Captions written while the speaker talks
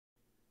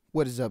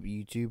What is up,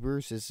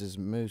 YouTubers? This is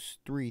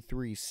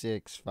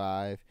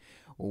Moose3365.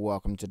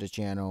 Welcome to the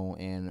channel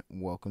and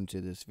welcome to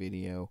this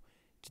video.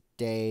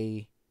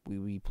 Today we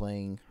will be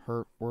playing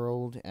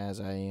Hurtworld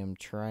as I am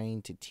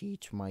trying to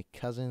teach my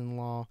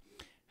cousin-in-law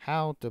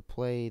how to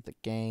play the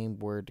game,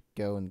 where to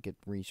go and get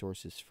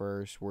resources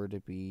first, where to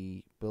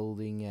be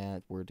building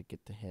at, where to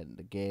get ahead in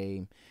the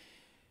game.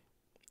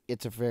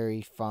 It's a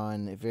very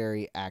fun,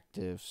 very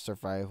active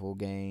survival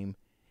game.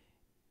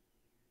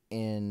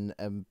 In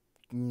a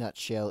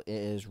nutshell, it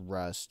is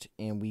Rust,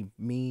 and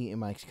me and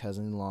my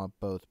cousin-in-law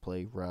both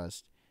play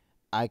Rust.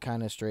 I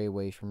kind of stray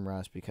away from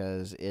Rust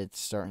because it's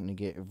starting to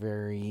get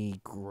very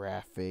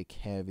graphic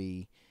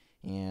heavy,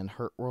 and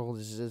Hurtworld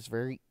is just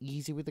very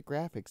easy with the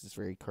graphics. It's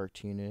very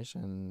cartoonish,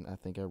 and I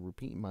think I'm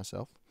repeating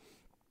myself.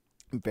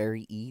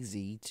 Very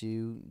easy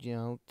to,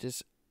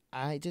 just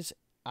eye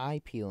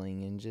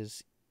peeling and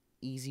just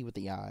easy with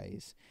the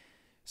eyes.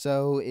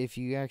 So if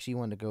you actually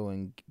want to go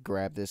and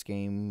grab this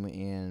game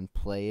and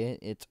play it,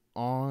 it's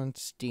on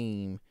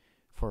Steam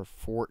for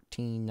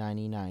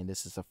 $14.99.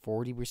 This is a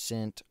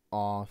 40%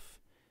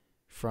 off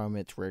from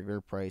its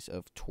regular price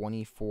of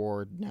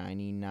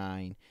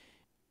 $24.99.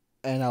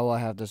 And all I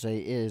have to say,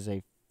 it is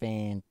a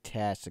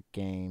fantastic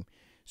game.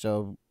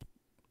 So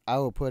I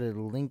will put a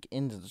link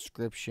in the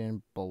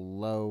description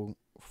below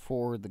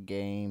for the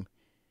game.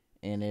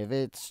 And if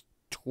it's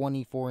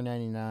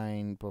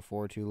 $24.99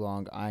 before too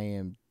long, I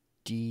am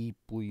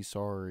deeply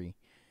sorry.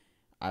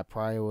 I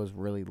probably was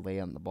really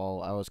late on the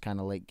ball. I was kind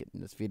of late getting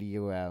this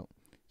video out.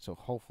 So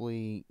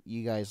hopefully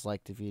you guys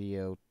like the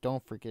video.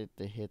 Don't forget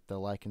to hit the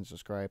like and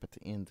subscribe at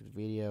the end of the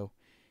video.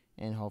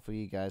 And hopefully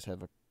you guys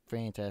have a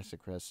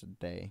fantastic rest of the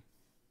day.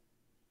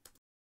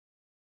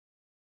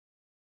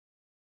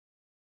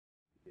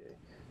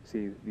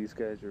 See, these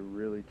guys are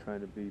really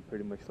trying to be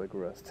pretty much like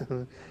Rust.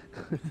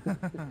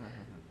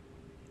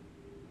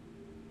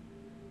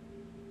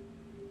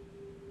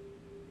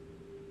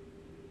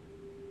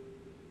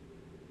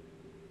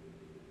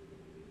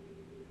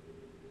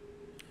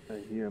 I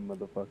hear a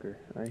motherfucker.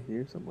 I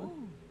hear someone.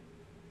 Ooh.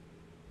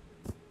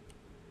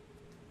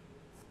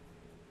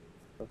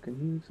 Fucking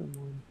hear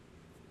someone.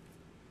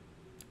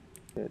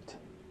 Shit.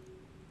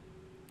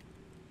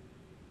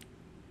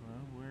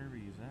 Well, wherever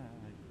he's at,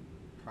 I'd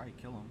probably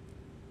kill him.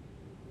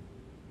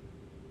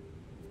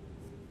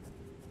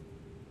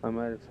 I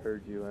might have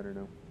heard you. I don't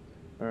know.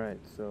 All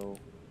right, so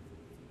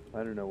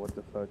I don't know what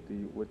the fuck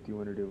what do you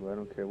want to do? I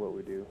don't care what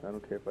we do. I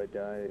don't care if I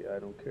die. I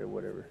don't care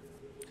whatever.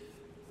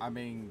 I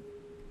mean,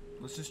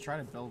 let's just try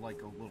to build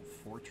like a little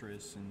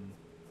fortress and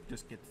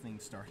just get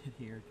things started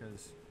here,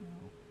 because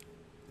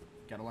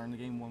gotta learn the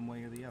game one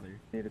way or the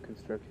other. Need a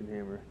construction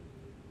hammer.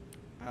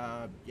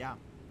 Yeah.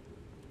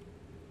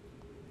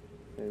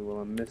 Okay, well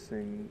I'm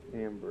missing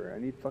amber. I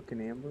need fucking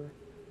amber.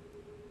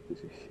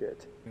 Piece of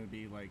shit. It would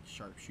be like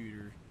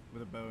sharpshooter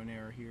with a bow and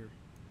arrow here.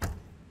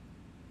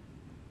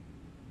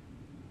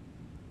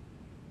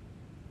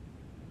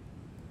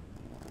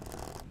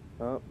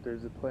 Oh,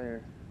 there's a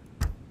player.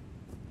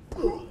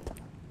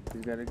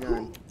 He's got a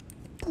gun.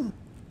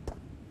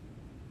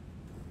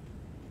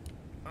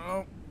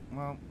 Oh,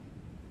 well,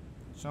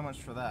 so much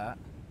for that.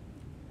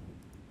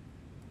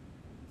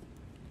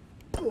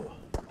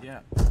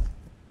 Yeah.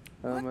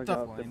 Oh What my the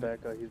god, blame?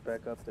 he's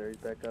back up there,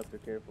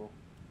 careful.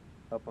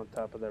 Up on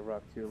top of that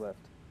rock to your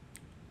left.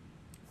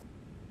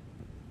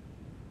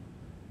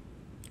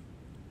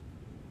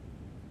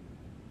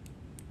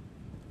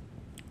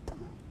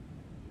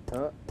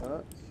 Oh,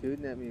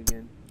 shooting at me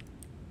again.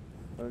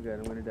 Oh god,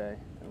 I'm gonna die.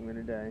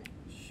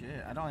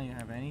 Shit, I don't even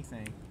have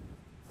anything.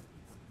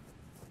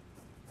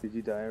 Did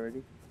you die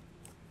already?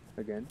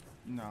 Again?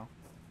 No.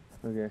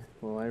 Okay,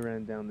 well I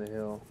ran down the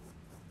hill.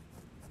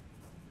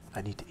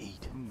 I need to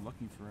eat. I'm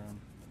looking for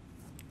him.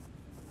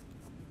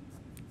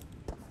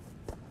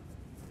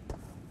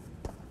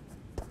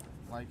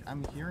 Like,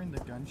 I'm hearing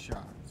the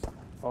gunshots.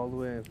 All the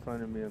way in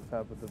front of me on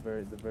top of the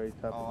very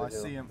top Oh, of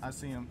the hill. I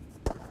see him.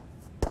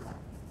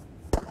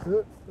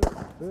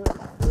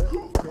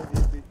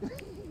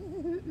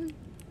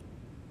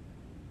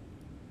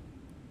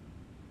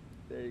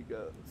 There you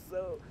go.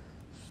 So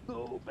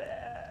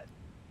bad.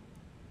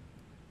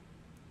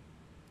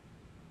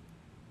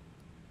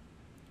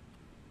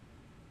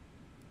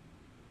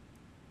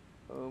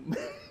 Oh my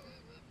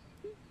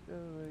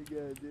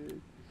god,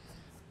 dude.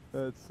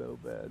 That's so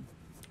bad.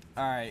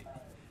 Alright,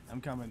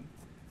 I'm coming.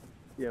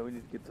 Yeah, we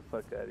need to get the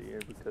fuck out of here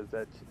because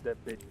that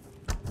bitch.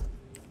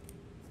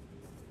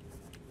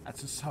 I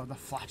just saw the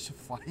flash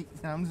of light,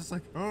 and I'm just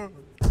like, oh.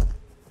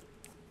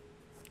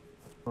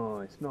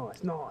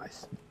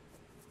 Nice.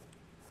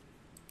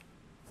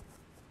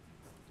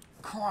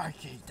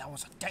 Crikey, that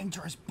was a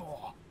dangerous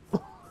ball.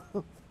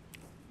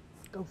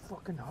 Go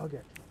fucking hug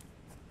it.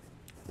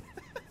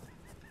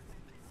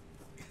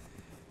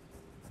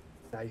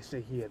 Now you see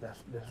here, this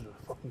is a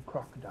fucking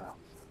crocodile.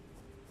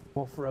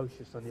 More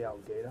ferocious than the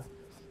alligator,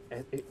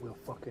 and it will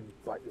fucking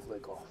bite your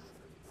leg off.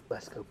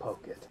 Let's go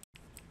poke it.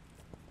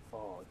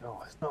 Oh,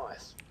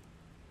 nice.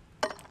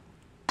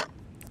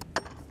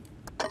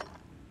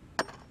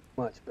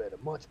 Much better,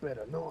 much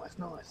better. Nice,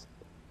 nice.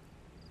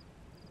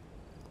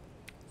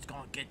 It's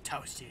gonna get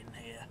toasty in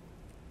here.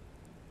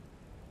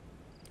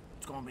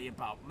 It's gonna be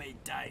about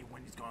midday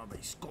when it's gonna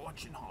be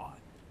scorching hot.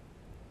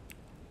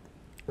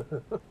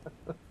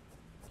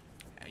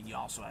 And you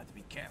also have to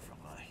be careful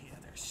here.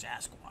 There's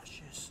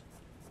Sasquatches.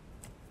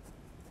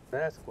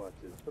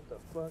 Sasquatches, what the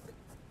fuck?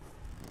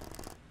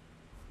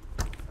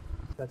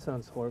 That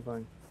sounds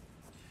horrifying.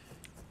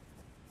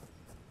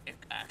 It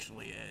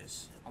actually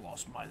is. I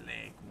lost my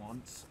leg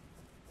once.